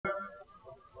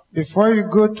Before you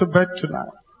go to bed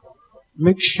tonight,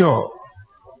 make sure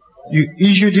you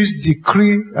issue this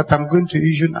decree that I'm going to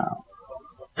issue now.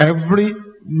 Every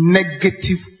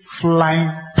negative flying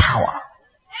power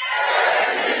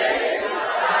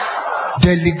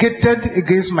delegated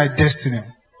against my destiny.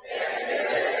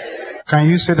 Can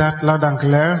you say that loud and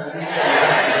clear?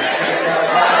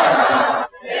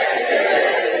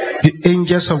 The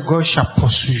angels of God shall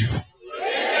pursue you.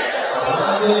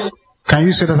 Can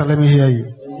you say that? Let me hear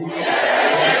you.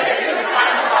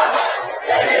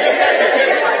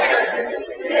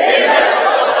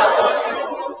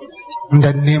 In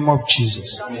the name of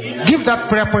Jesus. Give that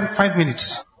prayer point 5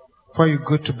 minutes before you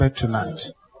go to bed tonight.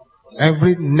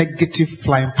 Every negative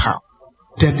flying power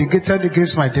delegated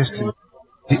against my destiny,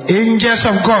 the angels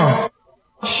of God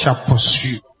shall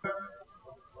pursue.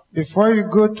 Before you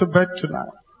go to bed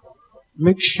tonight,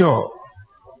 make sure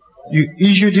you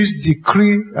issue this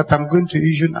decree that I'm going to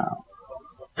issue now.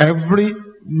 Every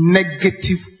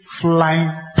negative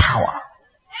flying power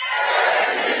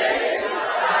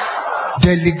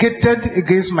delegated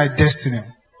against my destiny.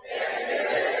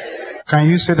 Can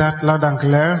you say that loud and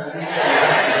clear?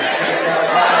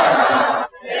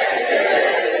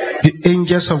 The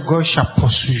angels of God shall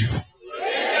pursue you.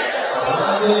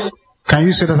 Can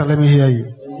you say that? Let me hear you.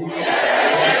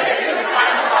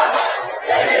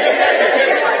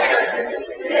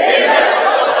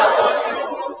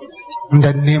 In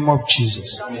the name of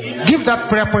Jesus. Give that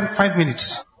prayer point 5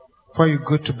 minutes before you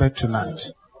go to bed tonight.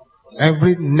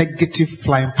 Every negative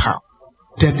flying power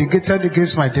delegated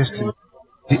against my destiny,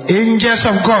 the angels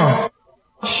of God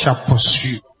shall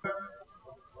pursue.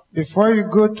 Before you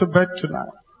go to bed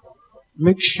tonight,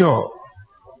 make sure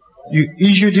you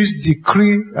issue this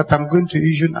decree that I'm going to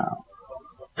issue now.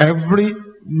 Every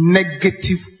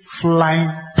negative flying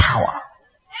power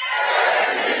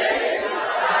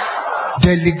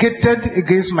delegated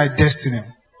against my destiny.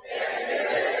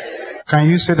 Can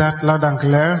you say that loud and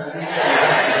clear?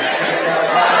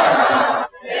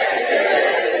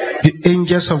 The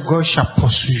angels of God shall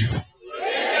pursue you.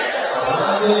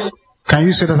 Can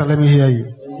you say that? Let me hear you.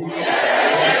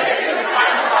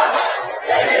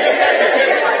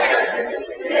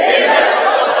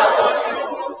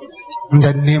 In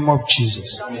the name of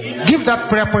Jesus. Give that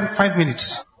prayer point 5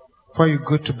 minutes before you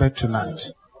go to bed tonight.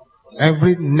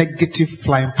 Every negative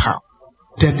flying power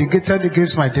delegated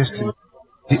against my destiny,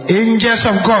 the angels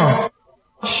of God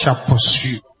shall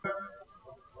pursue.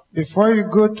 Before you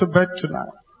go to bed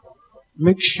tonight,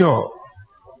 make sure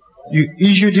you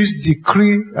issue this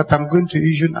decree that I'm going to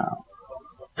issue now.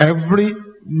 Every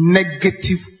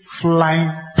negative flying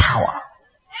power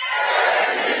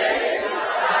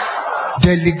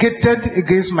delegated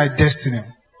against my destiny.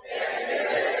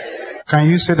 Can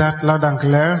you say that loud and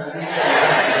clear?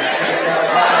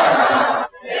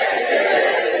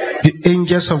 The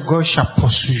angels of God shall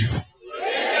pursue you.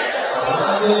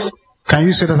 Can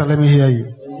you say that? Let me hear you.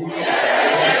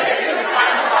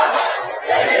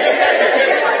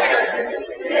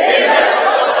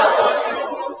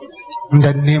 In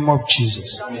the name of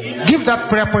Jesus. Give that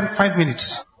prayer point 5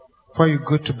 minutes before you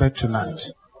go to bed tonight.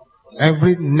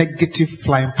 Every negative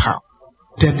flying power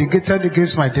delegated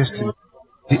against my destiny,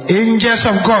 the angels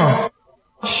of God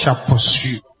shall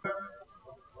pursue.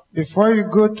 Before you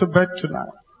go to bed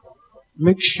tonight,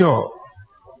 make sure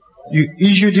you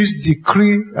issue this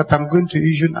decree that I'm going to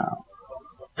issue now.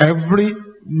 Every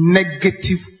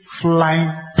negative flying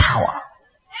power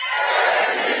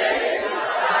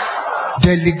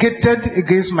delegated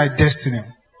against my destiny.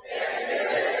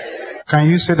 Can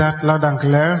you say that loud and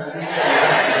clear?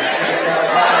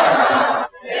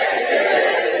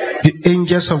 The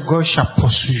angels of God shall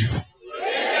pursue you.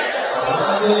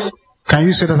 Can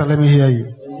you say that? Let me hear you.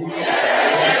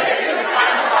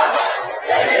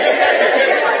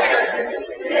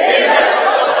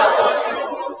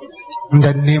 In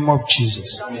the name of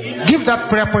Jesus. Give that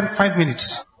prayer point 5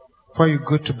 minutes before you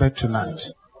go to bed tonight.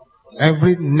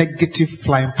 Every negative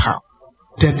flying power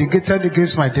delegated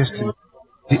against my destiny,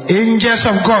 the angels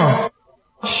of God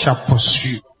shall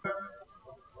pursue.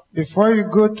 Before you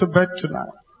go to bed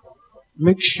tonight,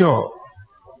 make sure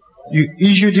you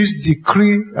issue this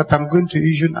decree that I'm going to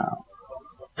issue now.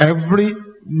 Every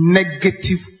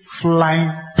negative flying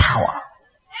power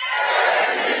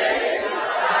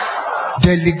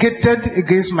delegated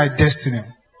against my destiny.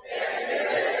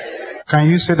 Can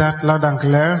you say that loud and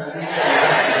clear?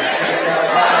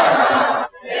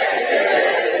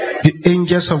 The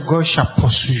angels of God shall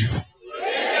pursue you.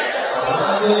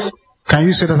 Can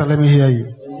you say that? Let me hear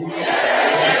you.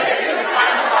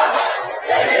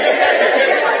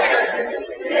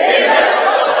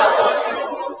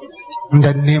 In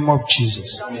the name of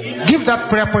Jesus. Give that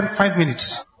prayer point 5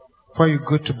 minutes before you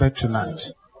go to bed tonight.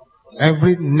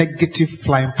 Every negative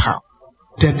flying power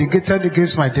delegated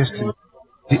against my destiny,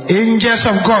 the angels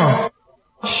of God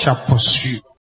shall pursue.